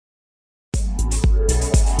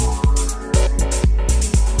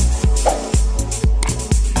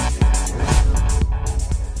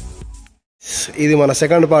ఇది మన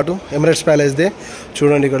second part Emirates ప్యాలెస్దే.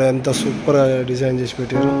 చూడండి ఇక్కడ ఎంత సూపర్గా డిజైన్ చేసి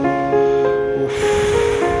పెట్టారు.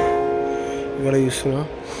 ఇక్కడ చూస్తున్నా.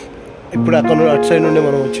 ఇప్పుడు అక్కడ నుండి అటు సైడ్ నుండి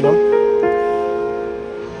మనం వచ్చినాం.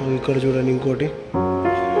 ఇక్కడ చూడండి ఇంకోటి.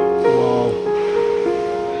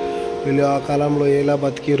 వీళ్ళు ఆ కాలంలో ఎలా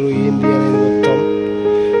బతికిర్రు ఏంది అనేది మొత్తం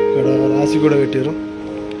ఇక్కడ రాసి కూడా పెట్టారు.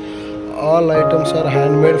 All items are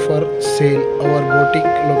handmade for sale. Hour boutique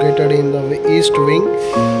located in the east wing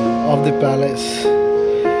of the palace.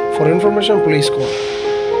 For information please call.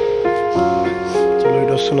 చలో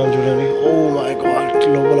ఇటు వస్తున్నాను చూడండి. ఓ మై గాడ్,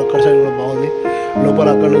 లోపల అక్కడ సైడ్ కూడా బాగుంది. లోపల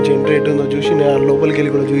అక్కడ నుంచి ఎంట్రీ ఎట్టుందో చూసి నేను లోపలికి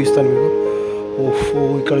వెళ్ళి కూడా చూపిస్తాను మీకు. ఓహో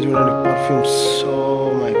ఇక్కడ చూడండి perfumes. Oh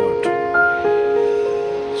my God,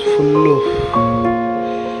 full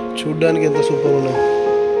చూడ్డానికి ఎంత సూపర్ ఉన్నాయి.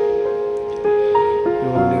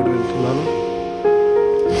 వెళ్తున్నాను,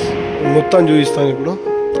 మొత్తం చూపిస్తాను ఇప్పుడు.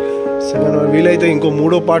 సెకండ్ వీలైతే ఇంకో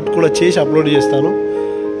 3వ పార్ట్ కూడా చేసి అప్లోడ్ చేస్తాను.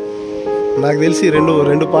 నాకు తెలిసి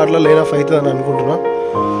రెండు పార్ట్లలో ఎనఫ్ అవుతుంది అని అనుకుంటున్నా.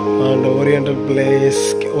 అండ్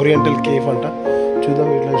ఓరియంటల్ కేఫ్ అంట. చూద్దాం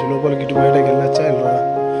ఇట్లా నుంచి లోపలికి ఇటు బయటకి వెళ్ళొచ్చా. ఇలా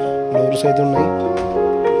డోర్స్ అయితే ఉన్నాయి.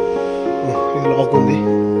 ఇది లాక్ ఉంది.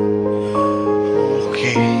 ఓకే,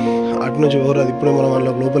 అటు నుంచి ఎవరు అది. ఇప్పుడే మనం వాళ్ళ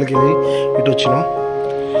లోపలికి వెళ్ళి ఇటు వచ్చినాం.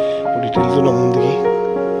 ఇప్పుడు ఇటు వెళ్తున్నాం ముందుకి.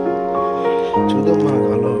 చూద్దాం మనకు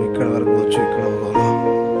అలా ఇక్కడ వరకు వచ్చు. ఇక్కడ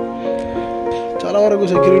చాలా వరకు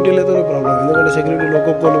సెక్యూరిటీలతో ప్రాబ్లం. ఎందుకంటే సెక్యూరిటీలో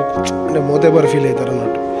ఒక్కొక్కరు అంటే మోతేబారు ఫీల్ అవుతారు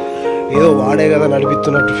అన్నట్టు. ఏదో వాడే కదా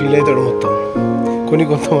నడిపిస్తున్నట్టు ఫీల్ అవుతాడు మొత్తం.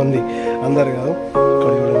 కొంతమంది, అందరు కాదు.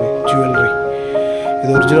 ఇక్కడ చూడండి జ్యువెలరీ.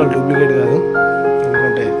 ఇది ఒరిజినల్, డూప్లికేట్ కాదు.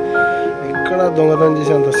 ఎందుకంటే ఇక్కడ దొంగతనం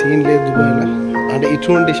చేసే అంత సీన్ లేదు దుబాయ్లో. అంటే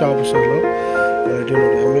ఇటువంటి షాప్స్లో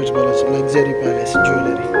Emirates palace luxury palace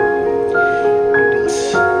jewellery details.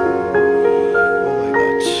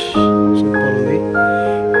 Super ఉంది.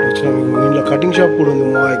 వచ్చిన మీకు ఇంట్లో కటింగ్ షాప్ కూడా ఉంది.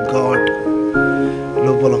 మై గాడ్,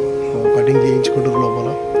 లోపల కటింగ్ చేయించుకుంటారు లోపల.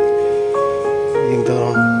 ఇంకా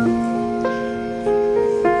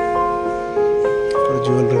ఇక్కడ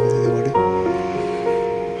జ్యువెలరీ ఉంది. ఒకటి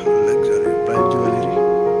లగ్జరీ ప్రైస్ జ్యువెలరీ.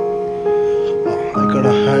 ఇక్కడ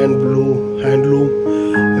హ్యాండ్లూమ్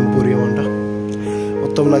ఎంపోరియం అంట.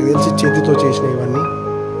 మొత్తం నాకు తెలిసి చేతితో చేసిన ఇవన్నీ.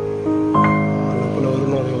 లోపల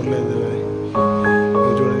ఎవరున్నారు ఎవరు లేదు.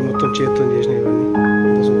 చూడండి మొత్తం చేతితో చేసిన ఇవన్నీ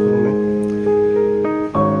ఎంత సూపర్ ఉన్నాయి.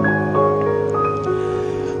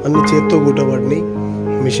 అన్ని చేతితో కుట్టబడినాయి,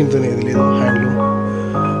 మిషన్తో ఏది లేదు. హ్యాండ్లూమ్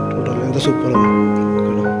టోటల్ ఎంత సూపర్ ఉంది.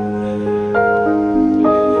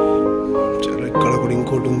 ఇక్కడ కూడా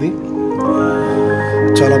ఇంకోటి ఉంది,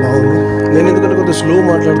 చాలా బాగుంది. నేను ఎందుకంటే కొద్దిగా స్లో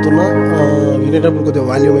మాట్లాడుతున్నా, వినేటప్పుడు కొద్దిగా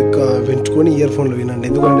వాల్యూమ్ ఎక్కువ పెంచుకొని ఇయర్ ఫోన్లో వినండి.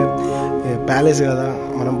 ఎందుకంటే ప్యాలెస్ కదా,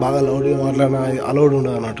 మనం బాగా లౌడ్గా మాట్లాడినా అలౌడ్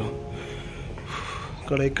ఉండదు అన్నట్టు.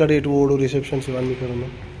 ఇక్కడ ఇటు ఓడు రిసెప్షన్స్ ఇవన్నీ ఇక్కడ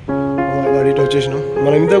ఉన్నాయి. ఇటు వచ్చేసినాం.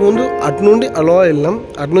 మనం ఇంతకుముందు అటు నుండి అలా వెళ్ళినాం,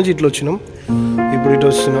 అటు నుంచి ఇట్లా వచ్చినాం. ఇప్పుడు ఇటు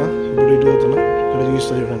వస్తున్నాం, ఇప్పుడు ఇటు పోతున్నాం. ఇక్కడ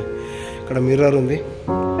చూపిస్తా చూడండి. ఇక్కడ మిర్రర్ ఉంది.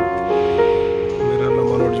 మిర్రర్లో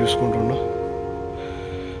మనోడు చూసుకుంటున్నాం.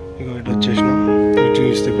 ఇక ఇటు వచ్చేసినాం. ఇటు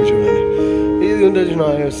చూస్తే ఇప్పుడు చూడండి. ఇది ఉంటుంది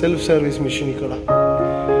సెల్ఫ్ సర్వీస్ మిషన్. ఇక్కడికి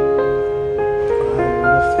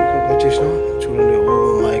వచ్చేసినాం. చూడండి. ఓ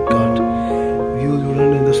మై గాడ్, వ్యూ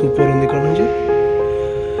చూడండి ఎంత సూపర్ ఉంది. ఇక్కడ నుంచి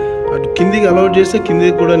అటు కిందికి అలౌట్ చేస్తే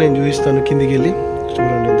కిందికి కూడా నేను చూపిస్తాను. కిందికి వెళ్ళి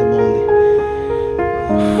చూడండి ఎంత బాగుంది.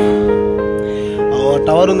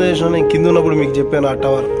 టవర్ ఉంది చేసిన, నేను కింద ఉన్నప్పుడు మీకు చెప్పాను. ఆ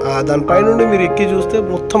టవర్ దానిపై నుండి మీరు ఎక్కి చూస్తే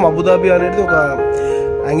మొత్తం అబుదాబి అనేది ఒక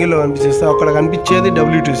యాంగిల్లో కనిపిస్తుంది. అక్కడ కనిపించేది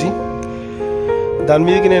WTC. దాని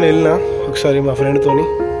మీదకి నేను వెళ్ళినా ఒకసారి మా ఫ్రెండ్తోని.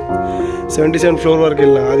 77th ఫ్లోర్ వరకు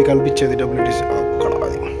వెళ్ళినా, అది కనిపించేది WTC అక్కడ.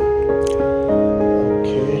 అది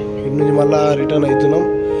ఓకే. ఇటు నుంచి మళ్ళీ రిటర్న్ అవుతున్నాం.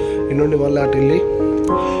 ఇటు నుండి మళ్ళీ అటు వెళ్ళి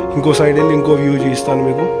ఇంకో సైడ్ వెళ్ళి ఇంకో వ్యూ చూపిస్తాను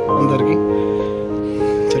మీకు అందరికీ.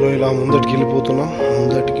 చలో ఇలా ముందటికి వెళ్ళిపోతున్నాం.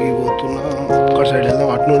 అక్కడ సైడ్ వెళ్దాం.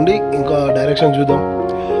 అటు నుండి ఇంకా డైరెక్షన్ చూద్దాం.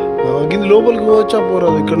 ఇది లోపలికి పోవచ్చా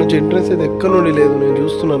పోరాదు. ఇక్కడ నుంచి ఎంట్రెన్స్ అయితే ఎక్కడ నుండి లేదు. నేను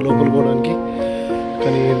చూస్తున్నాను లోపలికి పోవడానికి,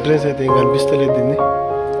 కానీ ఎంట్రెన్స్ అయితే ఏం కనిపిస్తలేదు. దీన్ని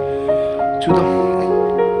చూద్దాం.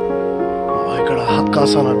 ఇక్కడ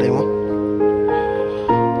హక్కాస్ అన్నట్టేమో.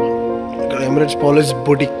 ఇక్కడ ఎమిరేట్స్ ప్యాలెస్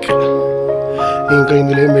బొటిక్. ఇంకా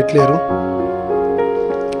ఇందులో ఏం పెట్టలేరు.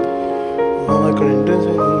 ఇక్కడ ఎంట్రెన్స్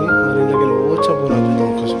అయితే ఉంది. మరి ఇంట్లోకి వెళ్ళి పోవచ్చా పోరాదు చూద్దాం.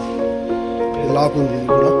 ఒకసారి ఇది లాక్ ఉంది. ఇది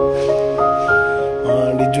కూడా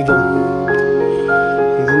అండ్ ఇది చూద్దాం.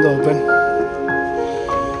 ఇది ఉందా ఓపెన్?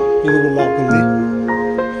 ఇది కూడా లాక్ ఉంది.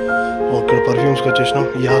 ఇక్కడ పర్ఫ్యూమ్స్కి వచ్చేసినాం.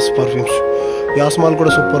 పర్ఫ్యూమ్స్. మాల్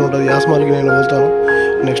కూడా సూపర్ ఉంటుంది. మాల్కి నేను వెళ్తాను.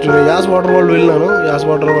 నెక్స్ట్ నేను వాటర్ వరల్డ్ వెళ్ళినాను.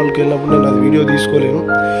 వాటర్ వరల్డ్కి వెళ్ళినప్పుడు నేను అది వీడియో తీసుకోలేను.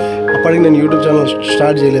 అప్పటికి నేను యూట్యూబ్ ఛానల్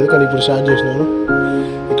స్టార్ట్ చేయలేదు, కానీ ఇప్పుడు స్టార్ట్ చేసినాను.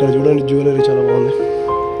 ఇక్కడ చూడండి జ్యువెలరీ చాలా బాగుంది.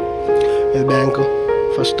 ఇది బ్యాంక్,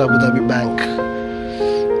 ఫస్ట్ అబుదాబి బ్యాంక్.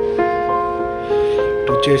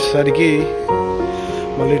 వచ్చేసరికి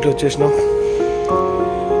మళ్ళీ ఇటు వచ్చేసినాం.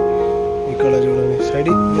 ఇక్కడ చూడండి సైడ్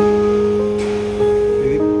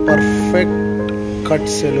ఇది పర్ఫెక్ట్ కట్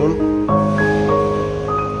సెలూన్.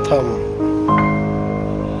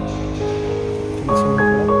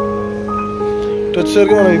 ఇటు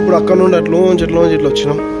వచ్చేసరికి మనం ఇప్పుడు అక్కడ నుండి అట్లోంచి ఇట్లా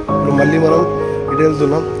వచ్చినాం. ఇప్పుడు మళ్ళీ మనం ఇటు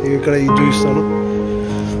వెళ్తున్నాం. ఇక్కడ ఇది చూపిస్తాను.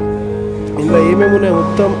 ఇందులో ఏమేమి ఉన్నాయో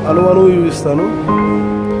మొత్తం అనువు చూపిస్తాను.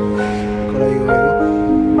 ఇక్కడ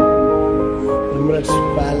ఎమిరేట్స్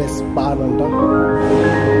ప్యాలెస్ పాన్ అంట.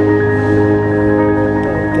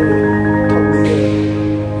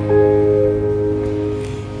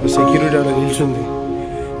 సెక్యూరిటీ అక్కడ నిల్చుంది,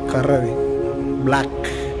 కర్రది బ్లాక్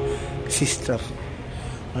సిస్టర్.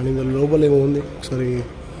 అండ్ ఇందులో లోపల ఏమో ఉంది, ఒకసారి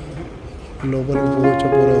లోపలికి పోవచ్చు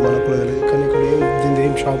పోరో మనకు కూడా తెలియదు. కానీ ఇక్కడ దీని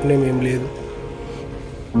ఏం షాప్ నేమ్ ఏం లేదు.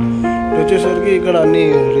 వచ్చేసరికి ఇక్కడ అన్ని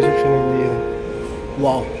రిసెప్షన్ ఉంది.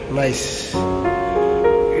 Wow, nice,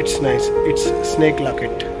 it's nice. It's snake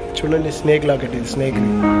locket. చూడండి, స్నేక్ లాకెట్. ఇది స్నేక్.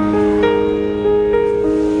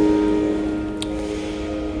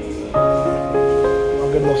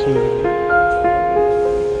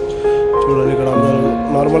 చూడండి, ఇక్కడ అందరూ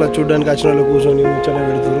నార్మల్గా చూడడానికి వచ్చిన వాళ్ళు కూర్చొని ముచ్చట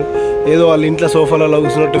పెడతారు. ఏదో వాళ్ళ ఇంట్లో సోఫాలలో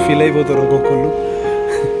కూర్చున్నట్టు ఫీల్ అయిపోతారు ఒక్కొక్కళ్ళు.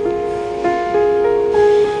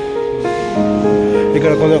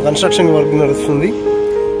 ఇక్కడ కొంచెం కన్స్ట్రక్షన్ వర్క్ నడుస్తుంది,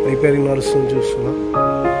 రిపేరింగ్ నడుస్తుంది చూస్తున్నా.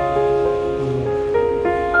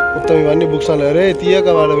 మొత్తం ఇవన్నీ బుక్స్ అలా అరే తీయక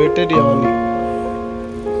వాడు పెట్టేటి అవన్నీ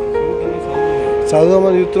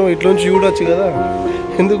చదువుదామని చూస్తున్నాం. ఇట్లోంచి చూడొచ్చు కదా,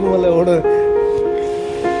 ఎందుకు మళ్ళీ కూడా.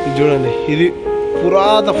 ఇది చూడండి, ఇది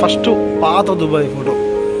ఫస్ట్ పాత దుబాయ్ ఫోటో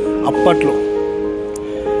అప్పట్లో.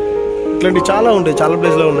 ఇట్లాంటివి చాలా ఉంటాయి, చాలా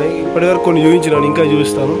ప్లేస్లో ఉన్నాయి. ఇప్పటివరకు కొన్ని చూపించినాను, ఇంకా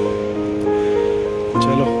చూపిస్తాను.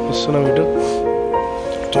 చలో వస్తున్నాం ఇటు.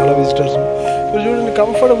 చాలా విజిటర్స్ ఇప్పుడు చూడండి,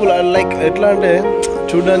 కంఫర్టబుల్. లైక్ ఎట్లా అంటే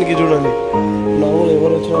చూడడానికి చూడండి, నార్మల్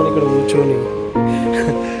ఎవరు వచ్చినా ఇక్కడ కూర్చొని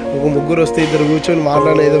ఒక ముగ్గురు వస్తే ఇద్దరు కూర్చొని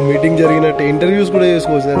మాట్లాడే ఏదో మీటింగ్ జరిగినట్టు ఇంటర్వ్యూస్ కూడా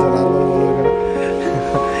చేసుకోవచ్చు సార్. నార్మల్ మనం ఇక్కడ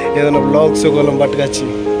ఏదైనా బ్లాగ్స్ ఒకళ్ళం పట్టుకొచ్చి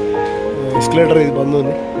ఎస్కలేటర్ ఇది బంద్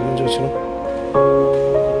ఉంది నుంచి వచ్చినాం.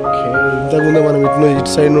 ఓకే, ఇంతకుముందే మనం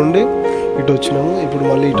ఇటు సైడ్ నుండి ఇటు వచ్చినాము. ఇప్పుడు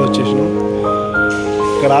మళ్ళీ ఇటు వచ్చేసినాం.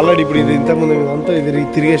 ఇక్కడ ఆల్రెడీ ఇప్పుడు ఇది ఇంతకుముందు అంతా ఇది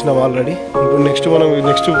తిరిగేసినాం ఆల్రెడీ. ఇప్పుడు మనం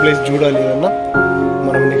నెక్స్ట్ ప్లేస్ చూడాలి ఏదన్నా,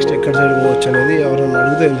 మనం నెక్స్ట్ ఎక్కడ సైడ్ పోవచ్చు అనేది ఎవరైనా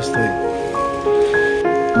అడిగితే తెలుస్తుంది.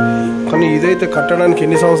 కానీ ఇదైతే కట్టడానికి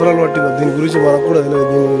ఎన్ని సంవత్సరాలు పట్టిందో దీని గురించి మనకు కూడా తెలియదు.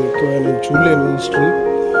 దీన్ని ఎక్కువ నేను చూడలేను హిస్టరీ.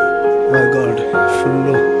 మై గాడ్, ఫుల్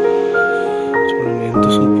చూడండి ఎంత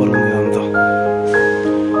సూపర్ ఉంది అంతా.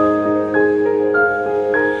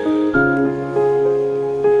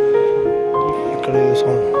 ఇక్కడ ఏదో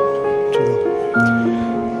సాంగ్ చూద్దాం.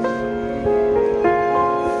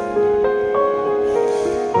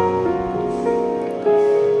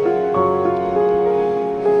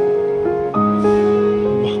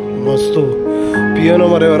 మస్తు పియానో.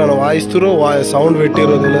 మరి ఎవరైనా వాయిస్తురో సౌండ్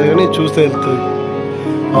పెట్టిరో తెలియదు, కానీ చూస్తే వెళ్తుంది.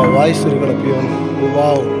 వాయిస్తారు ఇక్కడ పియానో.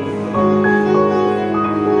 వావ్,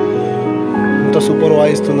 ఎంత సూపర్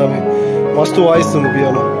వాయిస్తుంది. ఆమె మస్తు వాయిస్తుంది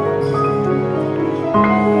పియానో.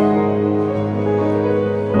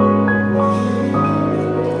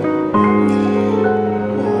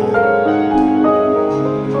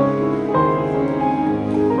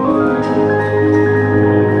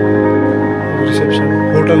 రిసెప్షన్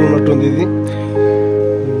హోటల్ ఉన్నట్టుంది ఇది.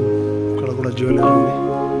 ఇక్కడ కూడా జ్యువెలరీ ఉంది.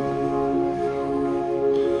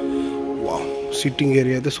 వావ్, సిట్టింగ్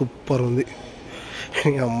ఏరియా అయితే సూపర్ ఉంది.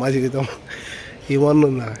 అమ్మ జీవితం ఏమన్నా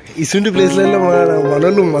ఉందా ఇసుంటి ప్లేస్లలో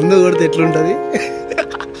మనలు మందు కొడితే ఎట్లుంటుంది.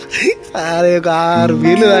 సరే, ఒక 6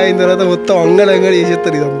 బీర్లు తాగిన తర్వాత మొత్తం అంగడి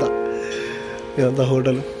చేసేస్తారు. ఇదంతా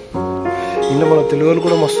హోటల్. ఇంకా మన తెలుగు వాళ్ళు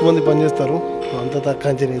కూడా మస్తు మంది పనిచేస్తారు, అంత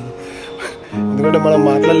తక్కువ అంచలేదు. ఎందుకంటే మనం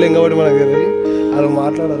మాట్లాడలేం కాబట్టి మనకు తెలియదు. వాళ్ళు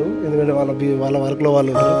మాట్లాడరు, ఎందుకంటే వాళ్ళ వర్క్లో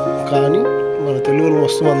వాళ్ళు ఉంటారు. కానీ మన తెలుగు వాళ్ళు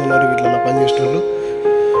మస్తు మంది ఉన్నారు ఇట్లా పనిచేసే వాళ్ళు.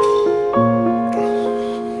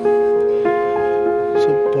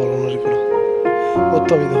 సూపర్ ఉన్నారు ఇక్కడ.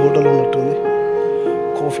 మొత్తం ఇది హోటల్ ఉన్నట్టుంది,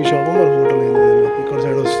 కాఫీ షాప్ మరి హోటల్ ఏంది. ఇక్కడ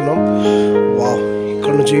సైడ్ వస్తున్నాం. వావ్,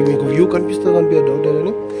 ఇక్కడ నుంచి మీకు వ్యూ కనిపిస్తుంది డౌట్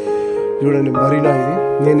అని చూడండి. మరీనా ఇది.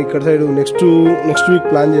 నేను ఇక్కడ సైడ్ నెక్స్ట్ వీక్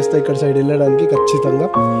ప్లాన్ చేస్తా ఇక్కడ సైడ్ వెళ్ళడానికి ఖచ్చితంగా.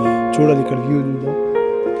 చూడాలి ఇక్కడ వ్యూ చూద్దాం.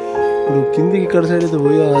 ఇప్పుడు కిందికి ఇక్కడ సైడ్ అయితే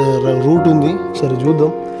పోయే రూట్ ఉంది, సరే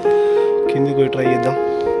చూద్దాం. కిందికి పోయి ట్రై చేద్దాం.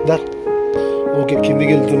 ఓకే,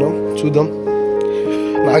 కిందికి వెళ్తున్నాం, చూద్దాం.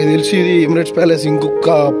 నాకు తెలిసి ఇది ఎమిరేట్స్ ప్యాలెస్ ఇంకొక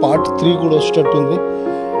పార్ట్ 3 కూడా వచ్చేటట్టుంది.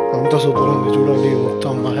 అంత సూపర్ ఉంది చూడండి.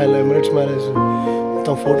 మొత్తం ఎమిరేట్స్ ప్యాలెస్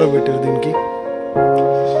మొత్తం ఫోటో పెట్టారు దీనికి.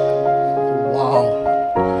 వావ్,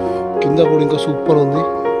 కింద కూడా ఇంకా సూపర్ ఉంది.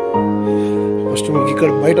 ఫస్ట్ మీకు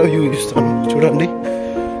ఇక్కడ బయట వ్యూ ఇస్తాను చూడండి.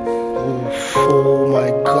 ఓ మై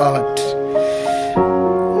గాడ్,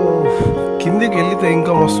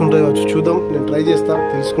 ఇంకా మస్తు ఉంటుంది కావచ్చు, చూద్దాం. నేను ట్రై చేస్తా,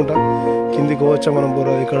 తెలుసుకుంటా. కిందికి పోవచ్చా మనం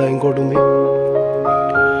బోరా? ఇక్కడ ఇంకోటి ఉంది.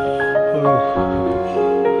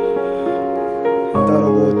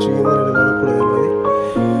 పోవచ్చు మనకు కూడా తెలియదు.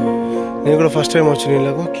 నేను కూడా ఫస్ట్ టైం వచ్చి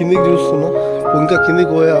నీళ్ళకు కిందికి చూస్తున్నా. ఇంకా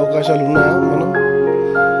కిందికి పోయే అవకాశాలు ఉన్నాయా? మనం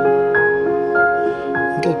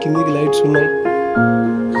ఇంకా కిందికి లైట్స్ ఉన్నాయి.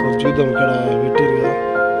 ఒకసారి చూద్దాం. ఇక్కడ పెట్టారు కదా,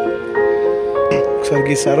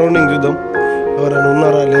 ఒకసారి సరౌండింగ్ చూద్దాం, ఎవరైనా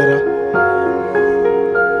ఉన్నారా లేరా.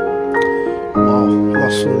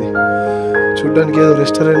 వస్తుంది చూడ్డానికి, ఏదో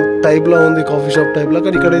రెస్టారెంట్ టైప్లా ఉంది, కాఫీ షాప్ టైప్లా,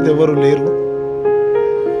 కానీ ఇక్కడైతే ఎవరు లేరు.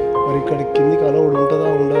 మరి ఇక్కడ కిందికి అలౌడ్ ఉంటుందా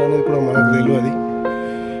ఉండదా అనేది కూడా మనకు తెలియదు.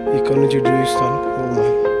 ఇక్కడ నుంచి చూపిస్తాను.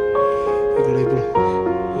 ఇక్కడ ఇప్పుడు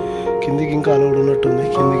కిందికి ఇంకా అలౌడ్ ఉన్నట్టుంది,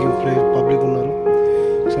 కిందికి పబ్లిక్ ఉన్నారు.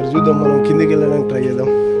 సరే చూద్దాం, మనం కిందికి వెళ్ళడానికి ట్రై చేద్దాం.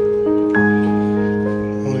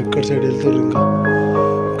 ఇక్కడ సైడ్ వెళ్తారు. ఇంకా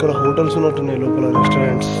ఇక్కడ హోటల్స్ ఉన్నట్టున్నాయి, లోపల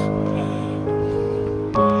రెస్టారెంట్స్.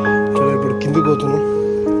 సరే ఇప్పుడు కిందికి పోతున్నాం.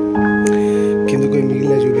 కిందికి పోయి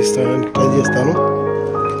మిగిలిన చూపిస్తాను, ట్రై చేస్తాను.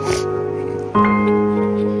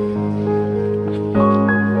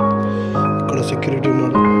 ఇక్కడ సెక్యూరిటీ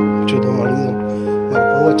ఉన్నాడు, చూద్దాం, అడుగుదాం. మరి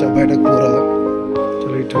పోవచ్చా, బయటకు పోరాదా?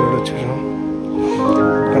 చాలా ఇటు సైడ్ వచ్చేసాం.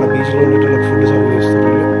 ఇక్కడ బీచ్లో ఇట్లా ఫుడ్ సర్వ్ చేస్తారు.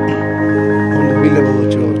 వీళ్ళే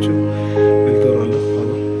పోవచ్చు వెళ్తారు వాళ్ళు.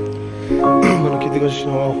 మన కిందికి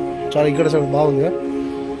వచ్చిన చాలా ఇక్కడ సైడ్ బాగుంది,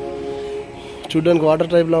 చూడ్డానికి వాటర్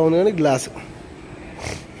టైప్లా ఉంది కానీ గ్లాస్.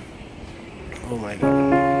 ఓ మై గాడ్,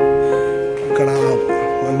 ఇక్కడ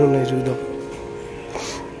అన్నీ ఉన్నాయి, చూద్దాం.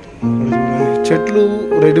 చెట్లు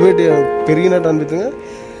రెడీమేడ్ పెరిగినట్టు అనిపిస్తుంది,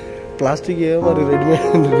 ప్లాస్టిక్ ఏమో మరి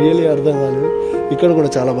రెడీమేడ్ రియల్లీ అర్థం కాలేదు. ఇక్కడ కూడా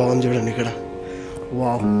చాలా బాగుంది చూడండి. ఇక్కడ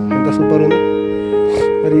వావ్, ఎంత సూపర్ ఉంది.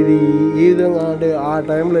 మరి ఇది ఏ విధంగా అంటే ఆ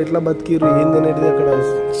టైంలో ఎట్లా బతికిరు ఏంది అనేది అక్కడ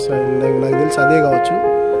నాకు తెలిసి అదే కావచ్చు.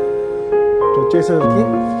 వచ్చేసరికి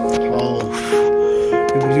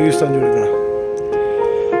ఇప్పుడు చూపిస్తాను చూడు. ఇక్కడ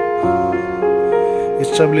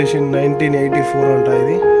ఎస్టాబ్లిష్ ఇన్ 1984 అంట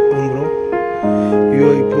ఇది. Bro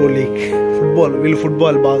UAE pro league football, వీళ్ళు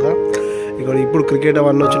ఫుట్బాల్ బాగా. ఇక్కడ ఇప్పుడు క్రికెట్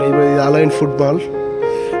అవన్నీ వచ్చినాయి. ఇప్పుడు ఇది అలైన్ ఫుట్బాల్,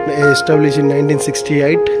 ఎస్టాబ్లిష్ ఇన్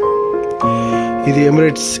 1968. ఇది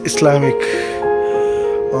ఎమిరేట్స్ ఇస్లామిక్,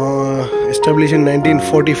 ఎస్టాబ్లిష్ ఇన్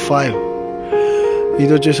 1945.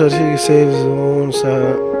 ఇది వచ్చేసరికి safe Jones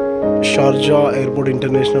Sharjah airport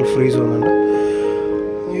international free zone అంట.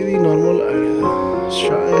 ఇది నార్మల్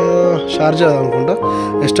షార్జా అనుకుంటా.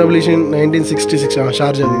 ఎస్టాబ్లిష్ ఇన్ 1966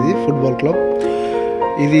 షార్జా ఇది ఫుట్బాల్ క్లబ్.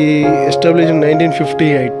 ఇది ఎస్టాబ్లిష్ ఇన్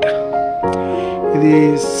 1958. ఇది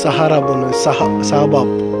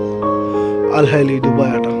సహాబాబ్ అల్ హైలీ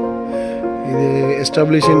దుబాయ్ అట. ఇది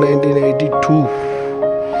establish in 1982.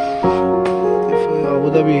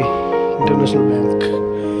 Abu Dhabi international bank.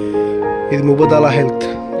 ఇది ముబదాలా హెల్త్.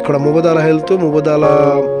 ఇక్కడ ముబదాలా హెల్త్, ముబదాలా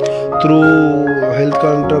త్రూ హెల్త్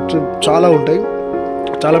కాంట్రాక్ట్స్ చాలా ఉంటాయి,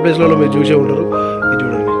 చాలా ప్లేస్లలో మీరు చూసే ఉంటారు. ఇది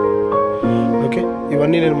చూడండి. ఓకే,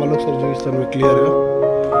 ఇవన్నీ నేను మళ్ళీ ఒకసారి చూపిస్తాను మీకు క్లియర్గా.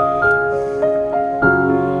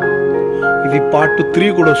 ఇది పార్ట్ 3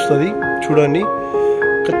 కూడా వస్తుంది, చూడండి,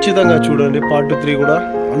 ఖచ్చితంగా చూడండి. పార్ట్ 3 కూడా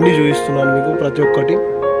అన్నీ చూపిస్తున్నాను మీకు, ప్రతి ఒక్కటి.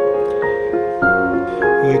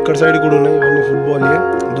 ఇక్కడ సైడ్ కూడా ఉన్నాయి, ఇవన్నీ ఫుట్బాల్.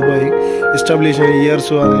 దుబాయ్ ఎస్టాబ్లిష్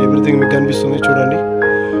ఇయర్స్ అని ఎవ్రీథింగ్ మీకు కనిపిస్తుంది, చూడండి.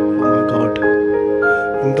 ఓ మై గాడ్,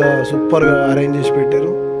 ఎంత సూపర్గా అరేంజ్ చేసి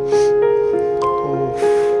పెట్టారు.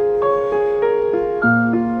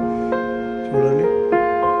 చూడండి,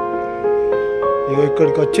 ఇక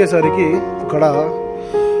ఇక్కడికి వచ్చేసరికి ఇక్కడ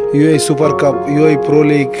UAE super cup, UAE pro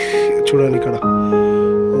league చూడండి. ఇక్కడ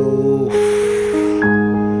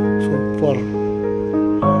సూపర్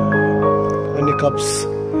అన్ని కప్స్.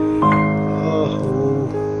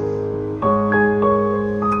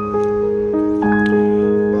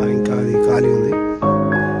 ఇంకా అది ఖాళీ ఉంది,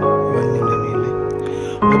 ఇవన్నీ ఉన్నాయి.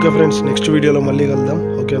 ఓకే ఫ్రెండ్స్, నెక్స్ట్ వీడియోలో మళ్ళీ కలుద్దాం.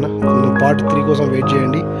 ఓకేనా? పార్ట్ 3 కోసం వెయిట్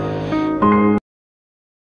చేయండి.